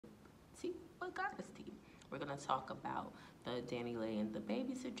Wit Goddesss T. We're going to talk about the Danny Lay and the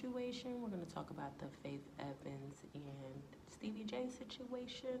baby situation. We're going to talk about the Faith Evans and Stevie J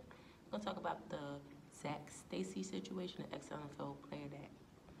situation. We're going to talk about the Zach Stacy situation, the ex-NFL player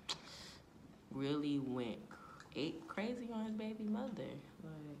that really went crazy on his baby mother.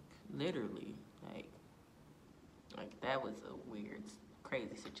 Like, literally. Like that was a weird,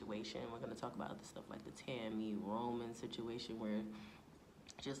 crazy situation. We're going to talk about the stuff like the Tammy Roman situation where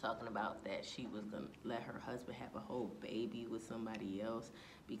just talking about that she was going to let her husband have a whole baby with somebody else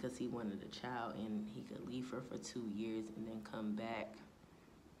because he wanted a child and he could leave her for 2 years and then come back.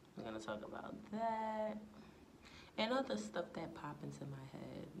 We're going to talk about that and other stuff that pop into my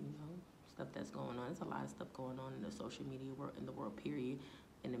head, stuff that's going on. There's a lot of stuff going on in the social media world, in the world, period,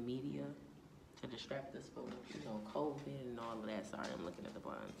 in the media to distract us from, COVID and all of that. Sorry, I'm looking at the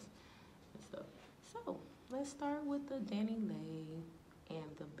blinds and stuff. So let's start with the Danny Lay and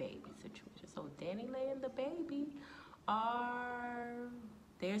the baby situation. So Danny Lay and the baby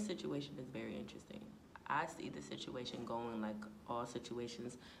their situation is very interesting. I see the situation going like all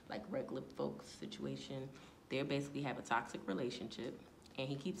situations, like regular folks' situation. They basically have a toxic relationship. And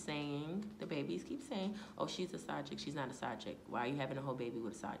he keeps saying, the babies keep saying, oh, she's a side chick. She's not a side chick. Why are you having a whole baby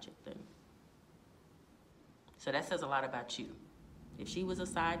with a side chick then? So that says a lot about you. If she was a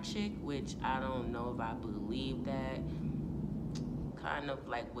side chick, which I don't know if I believe that, kind of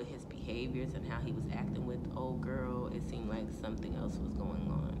like with his behaviors and how he was acting with old girl, it seemed like something else was going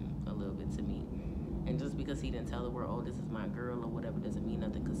on a little bit to me. And just because he didn't tell her, oh, this is my girl or whatever, doesn't mean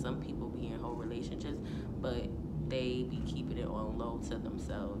nothing. Because some people be in whole relationships, but they be keeping it on low to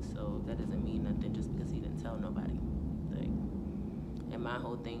themselves. So that doesn't mean nothing just because he didn't tell nobody. And my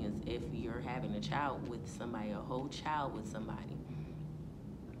whole thing is, if you're having a child with somebody, a whole child with somebody,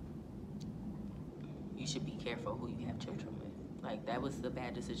 you should be careful who you have children with. Like, that was a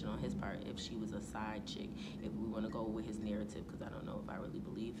bad decision on his part if she was a side chick, if we want to go with his narrative, because I don't know if I really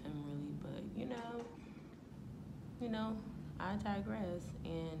believe him, really, but, I digress.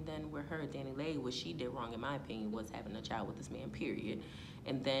 And then with her, Danny Lay, what she did wrong, in my opinion, was having a child with this man, period.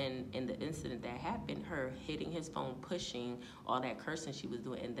 And then in the incident that happened, her hitting his phone, pushing, all that cursing she was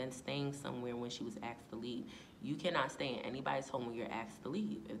doing, and then staying somewhere when she was asked to leave. You cannot stay in anybody's home when you're asked to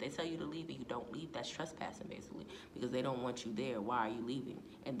leave. If they tell you to leave and you don't leave, that's trespassing, basically, because they don't want you there. Why are you leaving?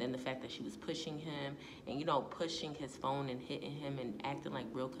 And then the fact that she was pushing him and, pushing his phone and hitting him and acting like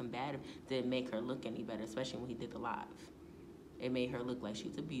real combative didn't make her look any better, especially when he did the live. It made her look like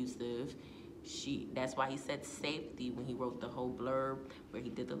she's abusive. That's why he said safety when he wrote the whole blurb where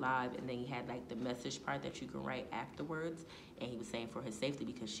he did the live, and then he had like the message part that you can write afterwards, and he was saying for his safety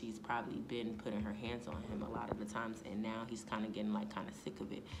because she's probably been putting her hands on him a lot of the times, and now he's kind of getting like kind of sick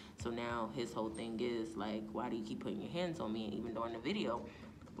of it. So now his whole thing is like, why do you keep putting your hands on me? And even during the video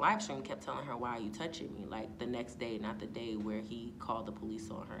live stream, kept telling her, why are you touching me? Like the next day, not the day where he called the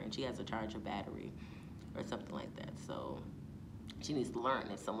police on her, and she has a charge of battery or something like that. So she needs to learn,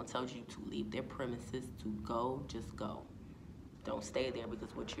 if someone tells you to leave their premises, to go, just go. Don't stay there,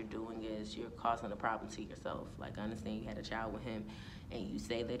 because what you're doing is you're causing a problem to yourself. Like, I understand you had a child with him and you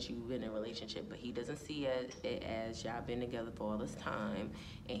say that you've been in a relationship, but he doesn't see it as y'all been together for all this time,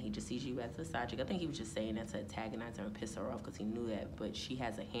 and he just sees you as a side chick. I think he was just saying that to antagonize her and piss her off because he knew that, but she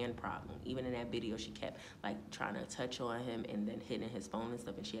has a hand problem. Even in that video, she kept like trying to touch on him and then hitting his phone and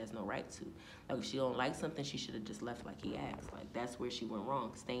stuff, and she has no right to. Like, if she don't like something, she should have just left like he asked. Like, that's where she went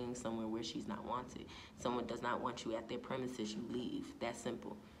wrong, staying somewhere where she's not wanted. Someone does not want you at their premises, you leave. That's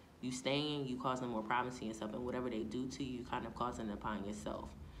simple. You staying, you causing more problems to yourself, and whatever they do to you, you kind of causing it upon yourself.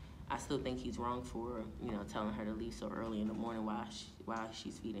 I still think he's wrong for, telling her to leave so early in the morning while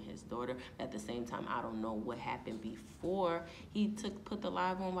she's feeding his daughter. At the same time, I don't know what happened before he put the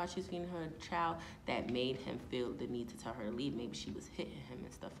live on while she's feeding her child that made him feel the need to tell her to leave. Maybe she was hitting him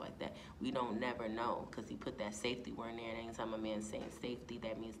and stuff like that. We don't never know, because he put that safety word in there, and anytime a man's saying safety,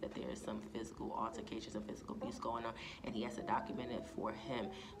 that means that there is some physical altercations or physical abuse going on, and he has to document it for him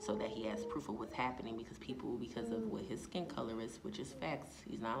so that he has proof of what's happening, because people, because of what his skin color is, which is facts,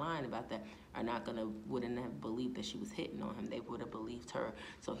 he's not lying about that, wouldn't have believed that she was hitting on him. They would have believed her.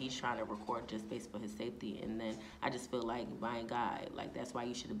 So he's trying to record just based for his safety. And then I just feel like, my God, like, that's why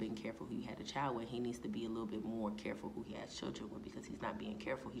you should have been careful who you had a child with. He needs to be a little bit more careful who he has children with, because he's not being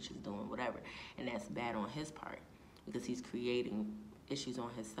careful. He's just doing whatever. And that's bad on his part, because he's creating issues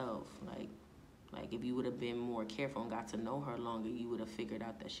on himself. Like, if you would have been more careful and got to know her longer, you would have figured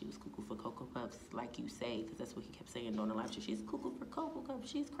out that she was cuckoo for Cocoa Puffs, like you say, because that's what he kept saying during the live show. She's cuckoo for Cocoa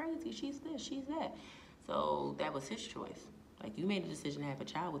Puffs. She's crazy. She's this. She's that. So that was his choice. Like, you made a decision to have a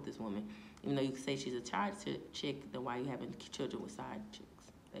child with this woman. Even though you say she's a child chick, then why are you having children with side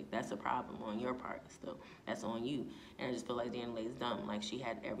chicks? Like, that's a problem on your part still. That's on you. And I just feel like Danny is dumb. Like, she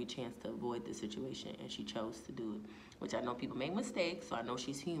had every chance to avoid the situation, and she chose to do it. Which I know people make mistakes, so I know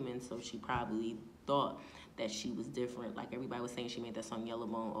she's human, so she probably thought that she was different. Like, everybody was saying she made that song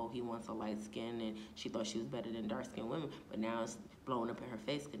Yellowbone, oh, he wants a light skin, and she thought she was better than dark-skinned women. But now it's blowing up in her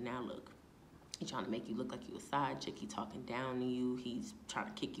face, because now look. He's trying to make you look like you a side chick. He's talking down to you. He's trying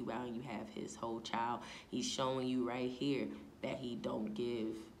to kick you out, and you have his whole child. He's showing you right here that he don't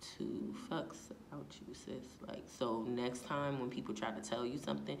give two fucks about you, sis. Like, so next time when people try to tell you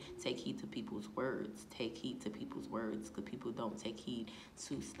something, take heed to people's words. Take heed to people's words, because people don't take heed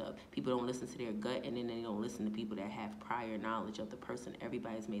to stuff. People don't listen to their gut, and then they don't listen to people that have prior knowledge of the person.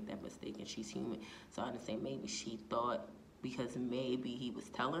 Everybody's made that mistake, and she's human. So I understand maybe she thought, because maybe he was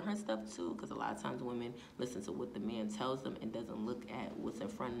telling her stuff too, because a lot of times women listen to what the man tells them and doesn't look at what's in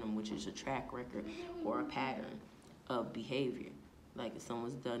front of them, which is a track record or a pattern of behavior. Like, if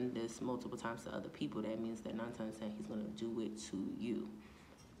someone's done this multiple times to other people, that means that 9 times 10 he's going to do it to you.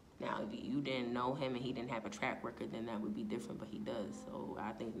 Now, if you didn't know him and he didn't have a track record, then that would be different, but he does. So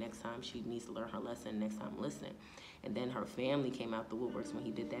I think next time she needs to learn her lesson, next time listen. And then her family came out the woodworks when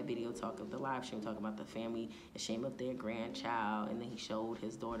he did that video talk of the live stream, talking about the family ashamed of their grandchild. And then he showed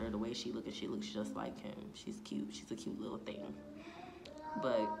his daughter the way she looked, and she looks just like him. She's cute. She's a cute little thing.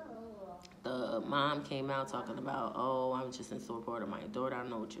 But the mom came out talking about, oh, I'm just in support of my daughter. I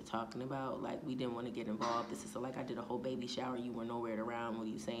know what you're talking about. Like, we didn't want to get involved. This is so, like, I did a whole baby shower. You were nowhere around. What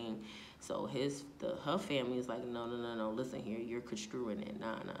are you saying? So her family is like, no, listen here. You're construing it.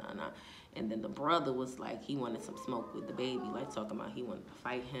 Nah. And then the brother was like, he wanted some smoke with the baby. Like, talking about he wanted to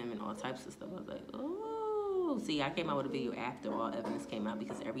fight him and all types of stuff. I was like, oh. See, I came out with a video after all evidence came out,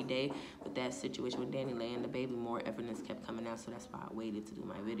 because every day with that situation with Danny Lay and the baby, more evidence kept coming out. So that's why I waited to do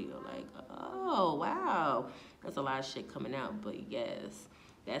my video. Like, oh, wow. That's a lot of shit coming out. But yes,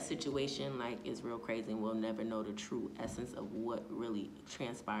 that situation, like, is real crazy, and we'll never know the true essence of what really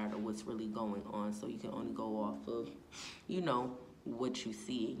transpired or what's really going on. So you can only go off of, you know, what you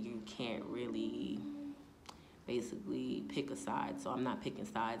see. You can't really basically pick a side. So I'm not picking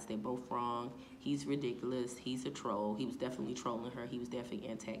sides. They're both wrong. He's ridiculous. He's a troll. He was definitely trolling her. He was definitely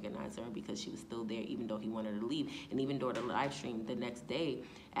antagonizing her because she was still there, even though he wanted her to leave. And even during the live stream the next day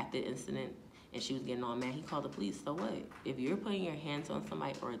after the incident, and she was getting all mad, he called the police. So what? If you're putting your hands on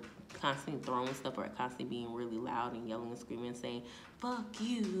somebody, or constantly throwing stuff, or constantly being really loud and yelling and screaming and saying, fuck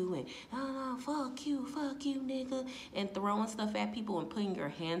you, and oh, fuck you, nigga, and throwing stuff at people and putting your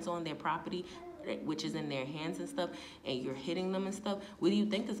hands on their property, which is in their hands and stuff, and you're hitting them and stuff, what do you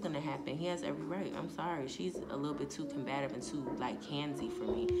think is going to happen? He has every right. I'm sorry. She's a little bit too combative and too, like, handsy for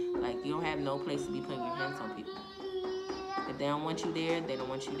me. Like, you don't have no place to be putting your hands on people. If they don't want you there, they don't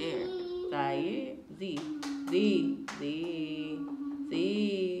want you there. Zaire, Z.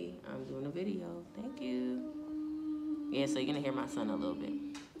 I'm doing a video. Thank you. Yeah, so you're going to hear my son a little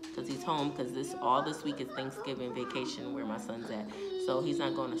bit, because he's home, because all this week is Thanksgiving vacation where my son's at. So he's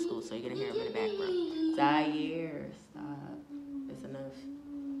not going to school, so you're going to hear him in the background. Zaire, stop. It's enough.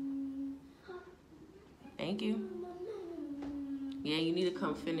 Thank you. Yeah, you need to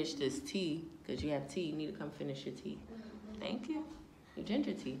come finish this tea, because you have tea. You need to come finish your tea. Thank you. Your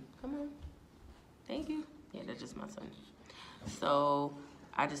ginger tea. Come on. Thank you. Yeah, that's just my son. So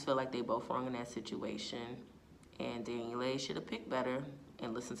I just feel like they both wrong in that situation. And Danielle should have picked better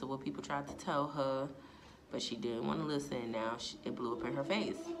and listened to what people tried to tell her. But she didn't want to listen, and now it blew up in her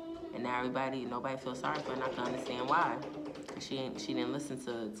face. And now nobody feels sorry for her, and I can understand why. She didn't listen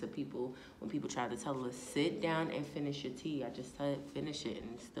to people when people tried to tell her, sit down and finish your tea. I just said finish it,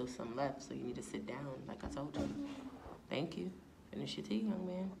 and there's still some left, so you need to sit down, like I told you. Thank you. Finish your tea, young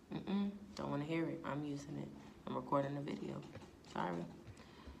man. Don't want to hear it. I'm using it. I'm recording a video. Sorry.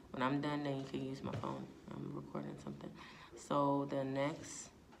 When I'm done, then you can use my phone. I'm recording something. So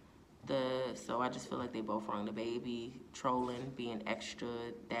so I just feel like they both wrong. The baby trolling, being extra,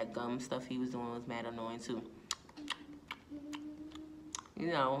 that gum stuff he was doing was mad annoying too. You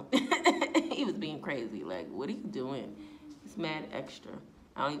know, he was being crazy. Like, what are you doing? It's mad extra.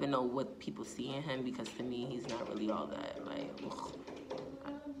 I don't even know what people see in him, because to me, he's not really all that. Like,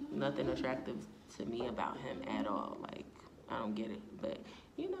 nothing attractive to me about him at all. Like, I don't get it. But,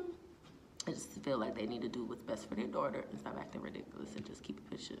 you know, I just feel like they need to do what's best for their daughter and stop acting ridiculous and just keep it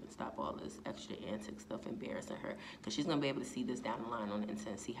pushing and stop all this extra antic stuff embarrassing her. Because she's going to be able to see this down the line on the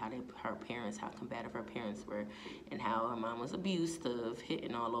internet, see how her parents, how combative her parents were, and how her mom was abusive,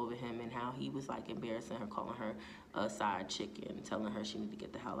 hitting all over him, and how he was, like, embarrassing her, calling her a side chicken, telling her she need to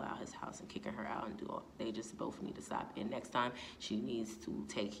get the hell out of his house and kicking her out and do all. They just both need to stop. And next time, she needs to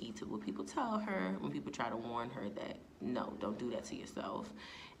take heed to what people tell her when people try to warn her that no, don't do that to yourself.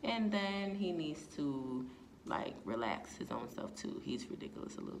 And then he needs to like relax his own self too. He's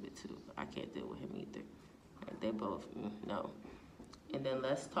ridiculous a little bit too. I can't deal with him either. Like, they both no. And then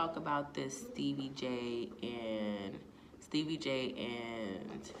let's talk about this Stevie J and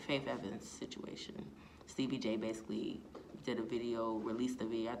Faith Evans situation. Stevie J basically did a video, released a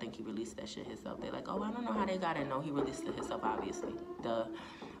video. I think he released that shit himself. They're like, oh, I don't know how they got it. No, he released it himself, obviously. Duh.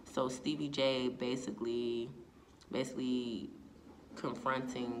 So Stevie J basically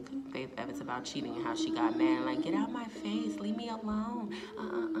confronting Faith Evans about cheating and how she got mad, like, get out my face, leave me alone.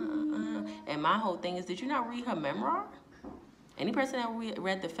 And my whole thing is, did you not read her memoir? Any person that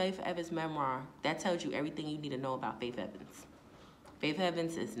read the Faith Evans memoir, that tells you everything you need to know about Faith Evans. Faith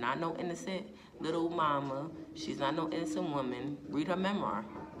Evans is not no innocent little mama. She's not no innocent woman. Read her memoir.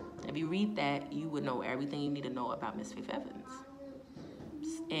 If you read that, you would know everything you need to know about Miss Faith Evans.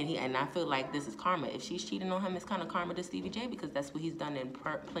 And I feel like this is karma. If she's cheating on him, it's kind of karma to Stevie J, because that's what he's done in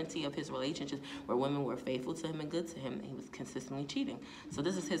plenty of his relationships where women were faithful to him and good to him, and he was consistently cheating. So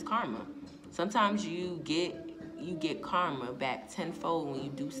this is his karma. Sometimes you get karma back tenfold when you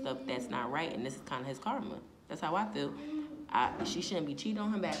do stuff that's not right, and this is kind of his karma. That's how I feel. She shouldn't be cheating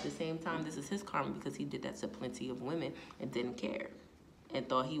on him, but at the same time, this is his karma because he did that to plenty of women and didn't care and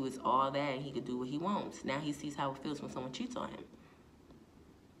thought he was all that and he could do what he wants. Now he sees how it feels when someone cheats on him.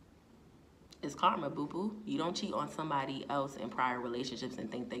 It's karma, boo-boo. You don't cheat on somebody else in prior relationships and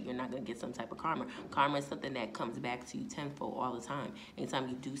think that you're not going to get some type of karma. Karma is something that comes back to you tenfold all the time. Anytime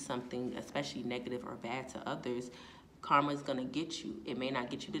you do something, especially negative or bad to others, karma is going to get you. It may not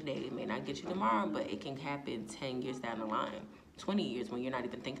get you today, it may not get you tomorrow, but it can happen 10 years down the line, 20 years, when you're not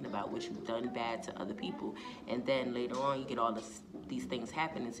even thinking about what you've done bad to other people. And then later on, you get all these things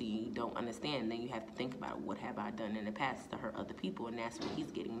happening to you don't understand. And then you have to think about, what have I done in the past to hurt other people? And that's what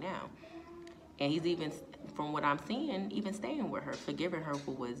he's getting now. And he's even, from what I'm seeing, even staying with her, forgiving her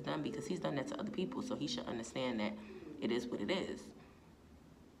for what he's done, because he's done that to other people. So he should understand that it is what it is.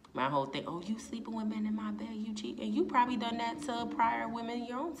 My whole thing, oh, you sleeping with men in my bed, you cheat. And you probably done that to prior women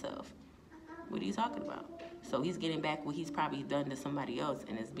your own self. What are you talking about? So he's getting back what he's probably done to somebody else,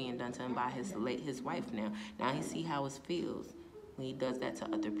 and it's being done to him by his wife now. Now he see how it feels when he does that to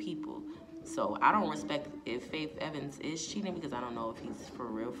other people. So I don't respect if Faith Evans is cheating, because I don't know if he's for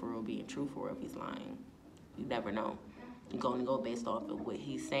real being truthful, or if he's lying. You never know. You're going to go based off of what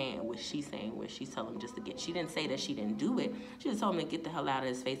he's saying, what she's saying, what she's telling him just to get. She didn't say that she didn't do it. She just told him to get the hell out of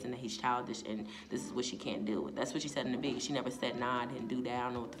his face and that he's childish and this is what she can't deal with. That's what she said in the video. She never said, nah, I didn't do that. I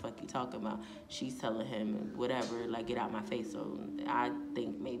don't know what the fuck you talking about. She's telling him whatever, like, get out my face. So I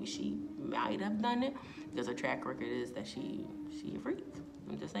think maybe she might have done it, because her track record is that she a freak.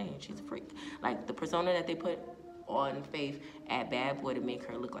 I'm just saying, she's a freak. Like, the persona that they put on Faith at Bad Boy to make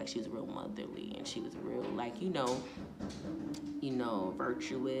her look like she was real motherly and she was real, like, you know,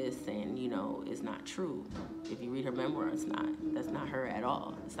 virtuous, and, you know, it's not true. If you read her memoir, that's not her at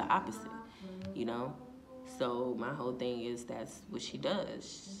all. It's the opposite, you know? So my whole thing is, that's what she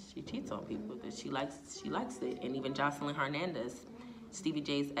does. She cheats on people because she likes it. And even Jocelyn Hernandez, Stevie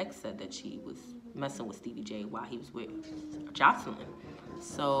J's ex, said that she was messing with Stevie J while he was with Jocelyn.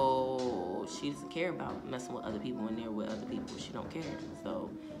 So she doesn't care about messing with other people when they're with other people. She don't care.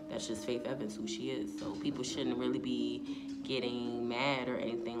 So that's just Faith Evans, who she is. So people shouldn't really be getting mad or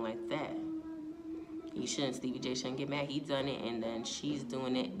anything like that. Stevie J shouldn't get mad. He done it, and then she's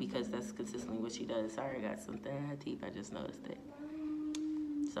doing it because that's consistently what she does. Sorry, I got something in her teeth. I just noticed it.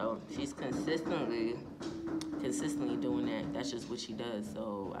 So she's consistently doing that. That's just what she does.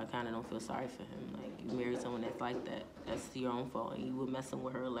 So I kind of don't feel sorry for him. Like, you married someone that's like that. That's your own fault. And you were messing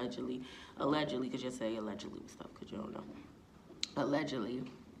with her allegedly, because you say allegedly with stuff because you don't know. Allegedly,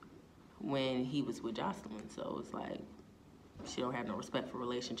 when he was with Jocelyn. So it's like, she don't have no respect for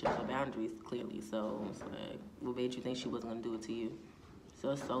relationships or boundaries, clearly. So it's like, what made you think she wasn't going to do it to you? So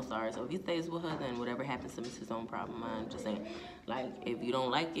it's so sorry. So if he stays with her, then whatever happens to him is his own problem. I'm just saying, like, if you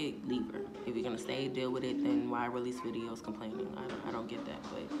don't like it, leave her. If you're going to stay, deal with it, then why release videos complaining? I don't get that,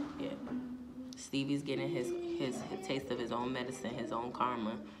 but yeah. Stevie's getting his taste of his own medicine, his own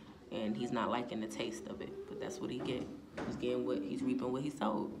karma, and he's not liking the taste of it. But that's what he get. He's reaping what he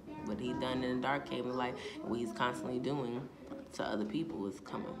sowed. What he done in the dark came to life, and what he's constantly doing to other people is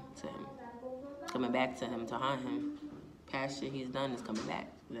coming to him. Coming back to him to haunt him. Past shit he's done is coming back.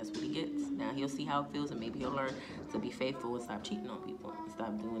 That's what he gets. Now he'll see how it feels, and maybe he'll learn to be faithful and stop cheating on people and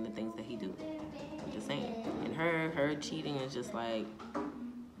stop doing the things that he do. I'm just saying. And her cheating is just like,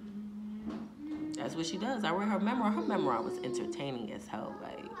 that's what she does. I read her memoir. Her memoir was entertaining as hell.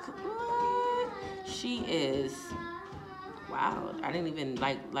 Like, what? She is wild. I didn't even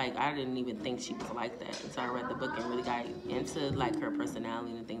I didn't even think she was like that until I read the book and really got into like her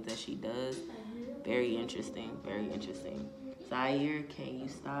personality and the things that she does. Very interesting, very interesting. Zaire, can you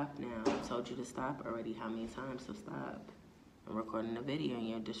stop now? I told you to stop already how many times, so stop. I'm recording a video and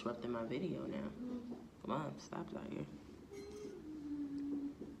you're disrupting my video now. Come on, stop, Zaire.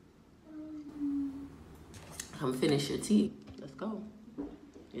 Come finish your tea. Let's go.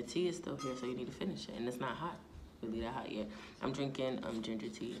 Your tea is still here, so you need to finish it. And it's not hot. Really that hot yet. I'm drinking ginger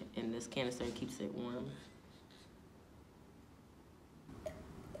tea, and this canister keeps it warm.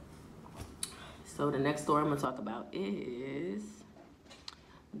 So the next story I'm gonna talk about is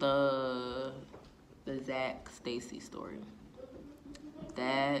the Zach Stacy story.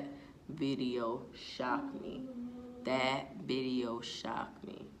 That video shocked me. That video shocked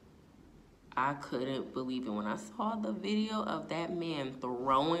me. I couldn't believe it when I saw the video of that man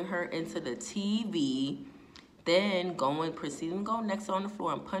throwing her into the TV, then proceeding to go next to her on the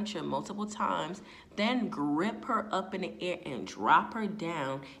floor and punch her multiple times, then grip her up in the air and drop her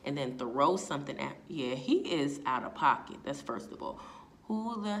down, and then throw something at her. Yeah, he is out of pocket. That's first of all.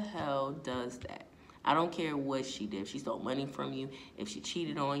 Who the hell does that? I don't care what she did. If she stole money from you, if she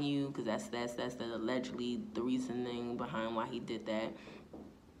cheated on you, because that's allegedly the reasoning behind why he did that.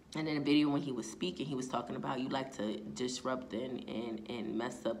 And in a video when he was speaking, he was talking about you like to disrupt and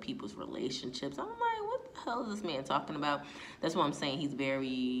mess up people's relationships. I'm like, what the hell is this man talking about? That's what I'm saying. He's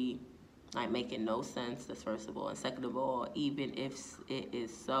very, like, making no sense. That's first of all. And second of all, even if it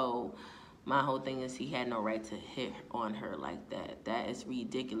is so, my whole thing is he had no right to hit on her like that. That is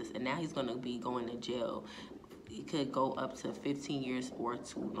ridiculous. And now he's going to be going to jail. He could go up to 15 years or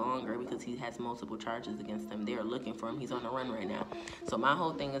longer because he has multiple charges against him. They're looking for him. He's on the run right now. So my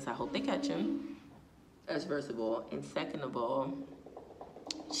whole thing is I hope they catch him. That's first of all. And second of all,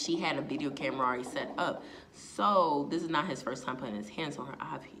 she had a video camera already set up. So this is not his first time putting his hands on her,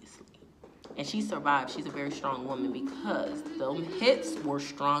 obviously. And she survived. She's a very strong woman because the hits were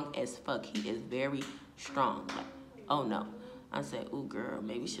strong as fuck. He is very strong. Like, oh no. I said, ooh, girl,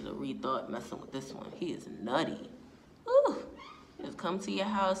 maybe you should have rethought messing with this one. He is nutty. Ooh. Just come to your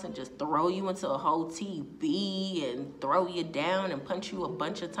house and just throw you into a whole TV and throw you down and punch you a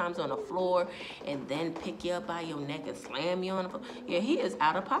bunch of times on the floor and then pick you up by your neck and slam you on the floor. Yeah, he is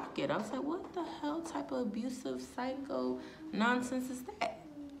out of pocket. I was like, what the hell type of abusive psycho nonsense is that?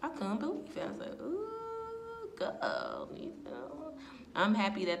 I couldn't believe it. I was like, ooh, girl, you know. I'm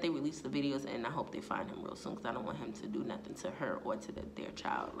happy that they released the videos, and I hope they find him real soon because I don't want him to do nothing to her or to their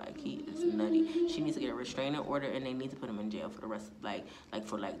child. Like, he is nutty. She needs to get a restraining order, and they need to put him in jail for the rest,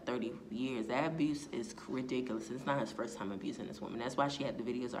 for 30 years. That abuse is ridiculous. It's not his first time abusing this woman. That's why she had the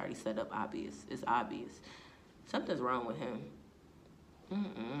videos already set up. Obvious. It's obvious. Something's wrong with him.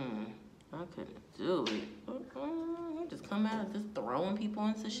 I couldn't do it. He just come out just throwing people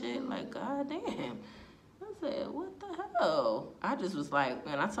into shit. Like, god damn. I said, what the hell? I just was like,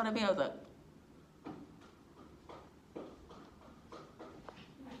 when I saw that video, I was like,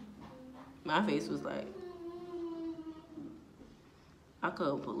 my face was like, I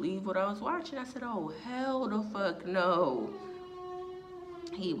couldn't believe what I was watching. I said, oh, hell the fuck no.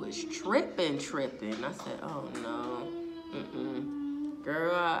 He was tripping. I said, oh no.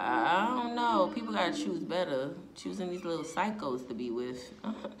 Girl, I don't know. People gotta choose better. Choosing these little psychos to be with.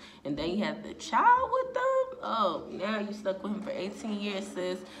 And then you have the child with them. Oh, now you stuck with him for 18 years,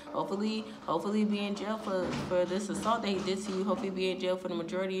 sis. Hopefully be in jail for this assault that he did to you. Hopefully be in jail for the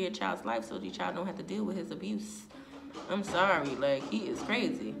majority of your child's life so your child don't have to deal with his abuse. I'm sorry. Like, he is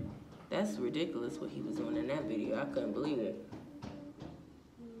crazy. That's ridiculous what he was doing in that video. I couldn't believe it.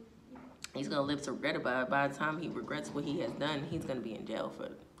 He's going to live to regret about it. By the time he regrets what he has done, he's going to be in jail for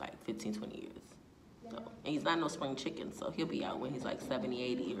like 15, 20 years. So, and he's not no spring chicken, so he'll be out when he's like 70,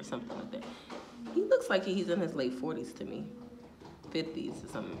 80 or something like that. He looks like he's in his late 40s to me. 50s or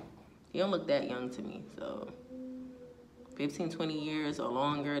something. He don't look that young to me, so 15, 20 years or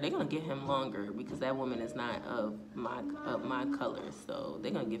longer. They're going to get him longer because that woman is not of my color. So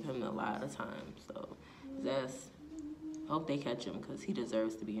they're going to give him a lot of time. So hope they catch him because he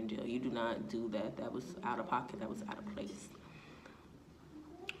deserves to be in jail. You do not do that. That was out of pocket. That was out of place.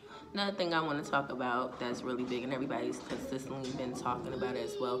 Another thing I want to talk about that's really big and everybody's consistently been talking about it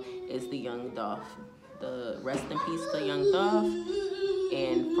as well is the young Dolph. The rest in peace to young Dolph.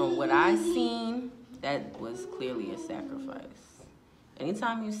 And from what I've seen, that was clearly a sacrifice.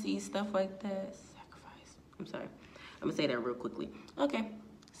 Anytime you see stuff like that, sacrifice. I'm sorry. I'm going to say that real quickly. Okay.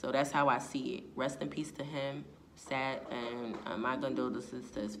 So that's how I see it. Rest in peace to him. Sad, and my condolences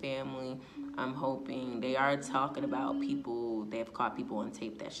to his family. I'm hoping they are talking about people. They have caught people on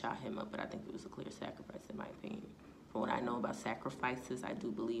tape that shot him up, but I think it was a clear sacrifice in my opinion. from what I know about sacrifices, I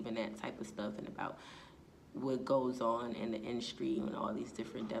do believe in that type of stuff and about what goes on in the industry and all these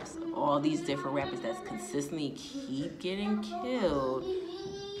different deaths of all these different rappers that consistently keep getting killed.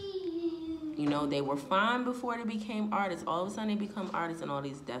 You know, they were fine before they became artists. All of a sudden they become artists and all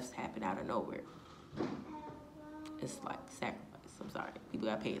these deaths happen out of nowhere. It's like sacrifice. I'm sorry. People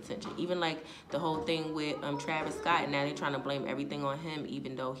gotta pay attention. Even like the whole thing with Travis Scott, and now they're trying to blame everything on him,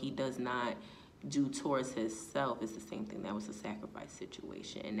 even though he does not do towards himself. It's the same thing. That was a sacrifice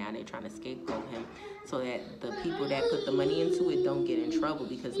situation, and now they're trying to scapegoat him so that the people that put the money into it don't get in trouble,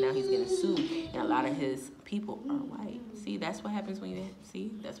 because now he's getting sued, and a lot of his people are white. See, that's what happens when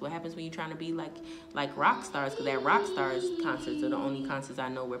you're trying to be like rock stars, because at rock stars concerts are the only concerts I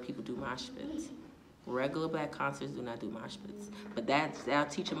know where people do mosh pits. Regular black concerts do not do mosh pits. But that'll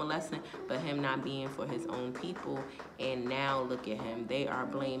teach him a lesson, but him not being for his own people. And now look at him. They are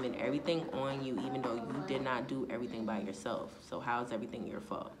blaming everything on you, even though you did not do everything by yourself. So how is everything your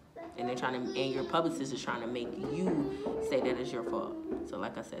fault? And they're and your publicist is trying to make you say that it's your fault. So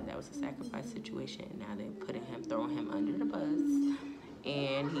like I said, that was a sacrifice situation. And now they're throwing him under the bus.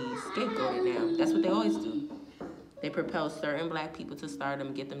 And he's scapegoated now. That's what they always do. They propel certain black people to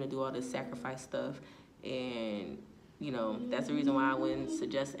stardom, get them to do all this sacrifice stuff. And, you know, that's the reason why I wouldn't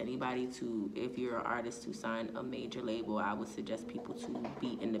suggest anybody to, if you're an artist, to sign a major label. I would suggest people to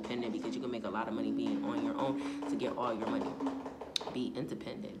be independent, because you can make a lot of money being on your own to get all your money. Be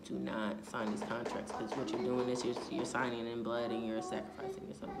independent. Do not sign these contracts, because what you're doing is you're signing in blood and you're sacrificing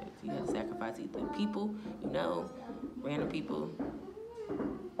yourself. You have to sacrifice either people, you know, random people,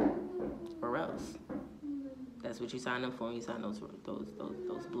 or else. That's what you sign up for, and you sign those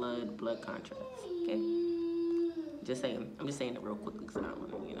blood contracts. Okay. Just saying. I'm just saying it real quickly because I don't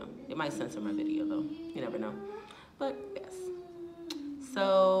want to, you know. It might censor my video though. You never know. But yes.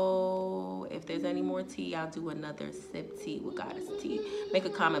 So if there's any more tea, I'll do another sip T with Goddess T. Make a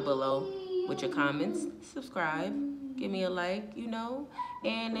comment below with your comments. Subscribe. Give me a like, you know.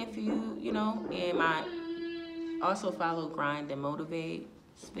 And if you know, and also follow Grind and Motivate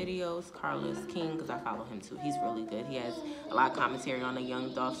videos, Carlos King, because I follow him too. He's really good. He has a lot of commentary on the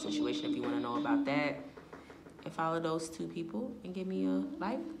Young Dolph situation if you want to know about that. And follow those two people and give me a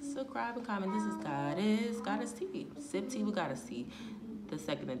like, subscribe, and comment. This is Goddess T. Sip Tea with Goddess T, the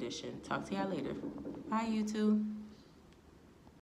second edition. Talk to y'all later. Bye, YouTube.